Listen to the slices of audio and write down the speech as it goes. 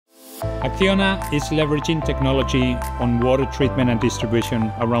ACCIONA is leveraging technology on water treatment and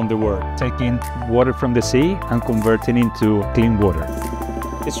distribution around the world, taking water from the sea and converting into clean water.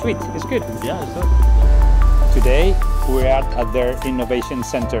 It's sweet, it's good. Yeah, it's good. Today, we are at their innovation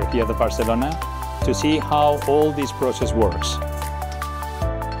center here at Barcelona to see how all this process works.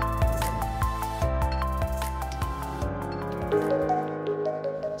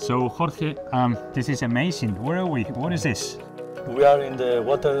 So Jorge, this is amazing. Where are we? What is this? We are in the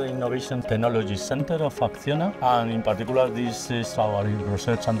Water Innovation Technology Center of ACCIONA, and in particular this is our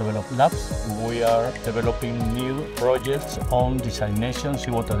research and development labs. We are developing new projects on desalination,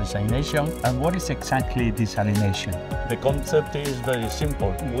 seawater desalination. And what is exactly desalination? The concept is very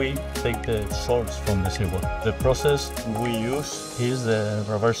simple. We take the salts from the seawater. The process we use is the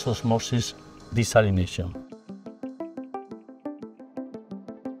reverse osmosis desalination.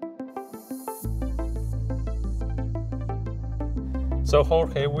 So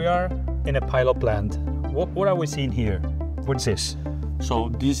Jorge, we are in a pilot plant. What are we seeing here? What's this? So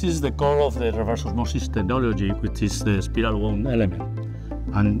this is the core of the reverse osmosis technology, which is the spiral wound element.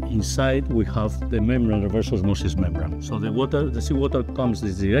 And inside we have the membrane, reverse osmosis membrane. So the seawater comes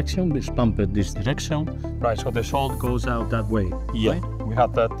this direction, is pumped this direction. Right, so the salt goes out that way. Yeah. Right? We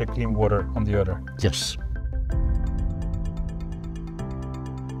have the clean water on the other. Yes.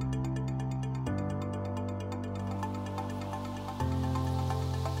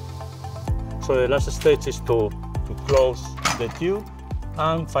 So the last stage is to close the tube,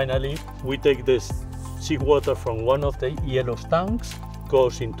 and finally we take this seawater from one of the yellow tanks,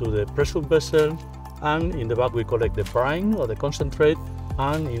 goes into the pressure vessel, and in the back we collect the brine or the concentrate,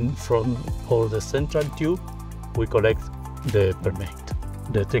 and in front of the central tube we collect the permeate,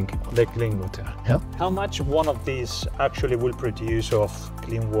 the clean water. Yeah. How much one of these actually will produce of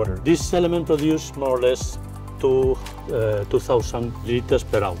clean water? This element produces more or less 2,000 liters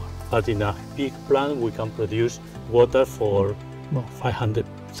per hour. But in a big plant, we can produce water for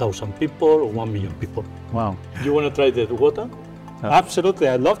 500,000 people or 1 million people. Wow. You want to try the water? Absolutely,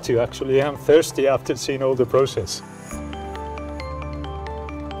 I'd love to actually. I'm thirsty after seeing all the process.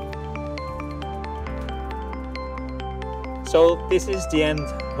 So this is the end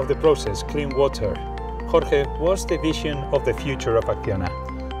of the process, clean water. Jorge, what's the vision of the future of ACCIONA?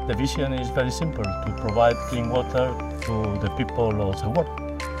 The vision is very simple, to provide clean water to the people of the world.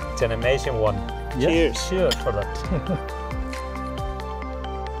 It's an amazing one. Yes. Cheers. Cheers for that.